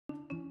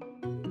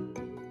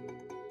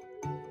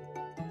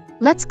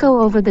Let's go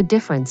over the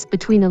difference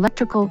between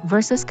electrical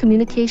versus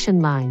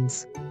communication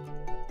lines.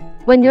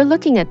 When you're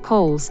looking at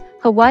poles,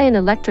 Hawaiian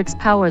Electric's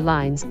power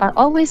lines are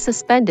always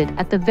suspended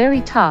at the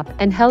very top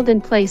and held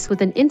in place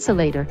with an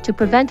insulator to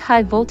prevent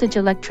high-voltage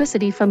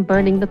electricity from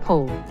burning the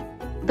pole.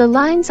 The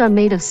lines are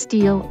made of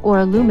steel or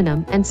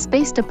aluminum and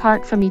spaced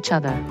apart from each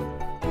other.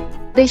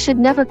 They should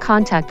never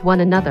contact one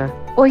another,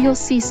 or you'll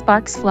see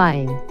sparks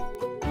flying.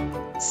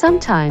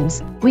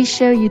 Sometimes, we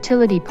share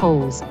utility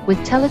poles with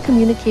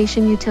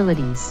telecommunication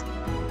utilities.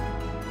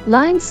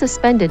 Lines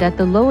suspended at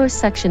the lower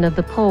section of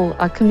the pole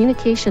are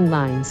communication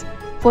lines,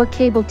 for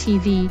cable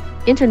TV,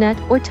 internet,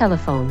 or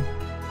telephone.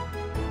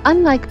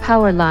 Unlike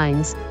power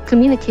lines,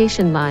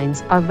 communication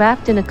lines are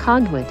wrapped in a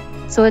conduit,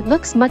 so it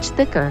looks much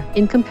thicker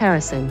in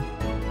comparison.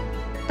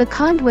 The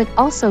conduit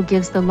also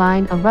gives the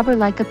line a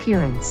rubber-like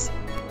appearance.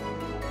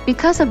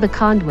 Because of the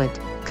conduit,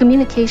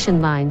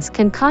 communication lines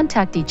can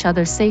contact each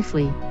other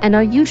safely and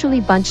are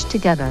usually bunched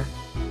together.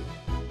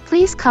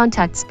 Please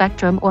contact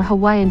Spectrum or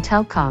Hawaiian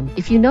Telcom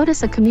if you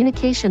notice a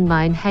communication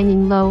line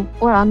hanging low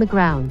or on the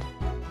ground.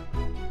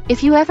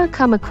 If you ever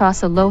come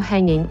across a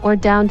low-hanging or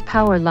downed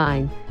power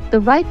line, the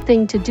right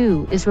thing to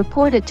do is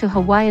report it to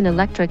Hawaiian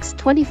Electric's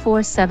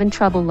 24/7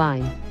 trouble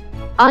line.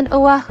 On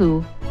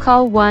Oahu,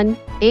 call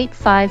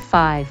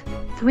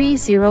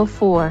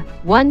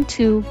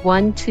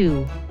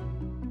 1-855-304-1212.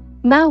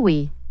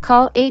 Maui,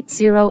 call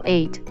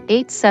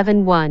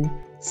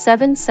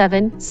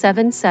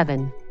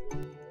 808-871-7777.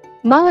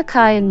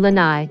 Molokai and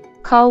Lanai,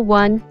 call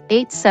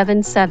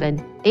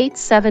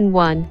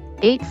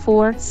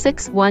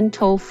 1-877-871-8461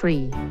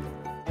 toll-free.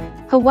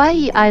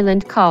 Hawaii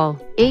Island, call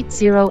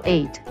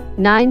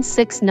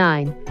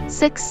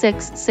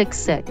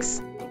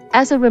 808-969-6666.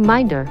 As a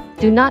reminder,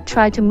 do not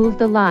try to move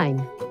the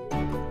line.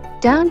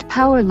 Downed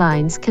power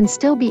lines can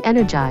still be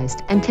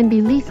energized and can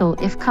be lethal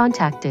if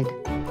contacted.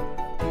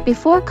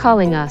 Before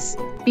calling us,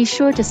 be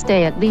sure to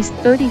stay at least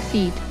 30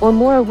 feet or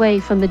more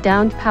away from the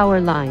downed power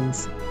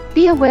lines.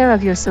 Be aware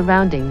of your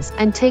surroundings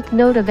and take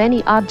note of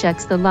any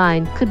objects the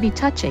line could be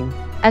touching,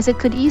 as it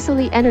could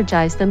easily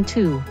energize them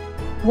too.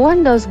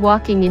 Warn those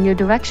walking in your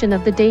direction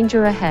of the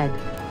danger ahead.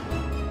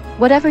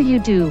 Whatever you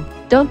do,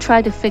 don't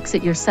try to fix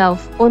it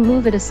yourself or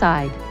move it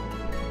aside.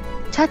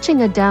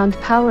 Touching a downed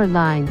power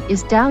line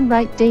is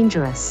downright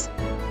dangerous.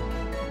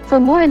 For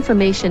more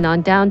information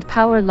on downed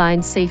power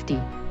line safety,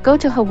 go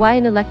to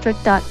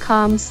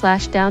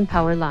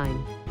hawaiianelectric.com/downedpowerline.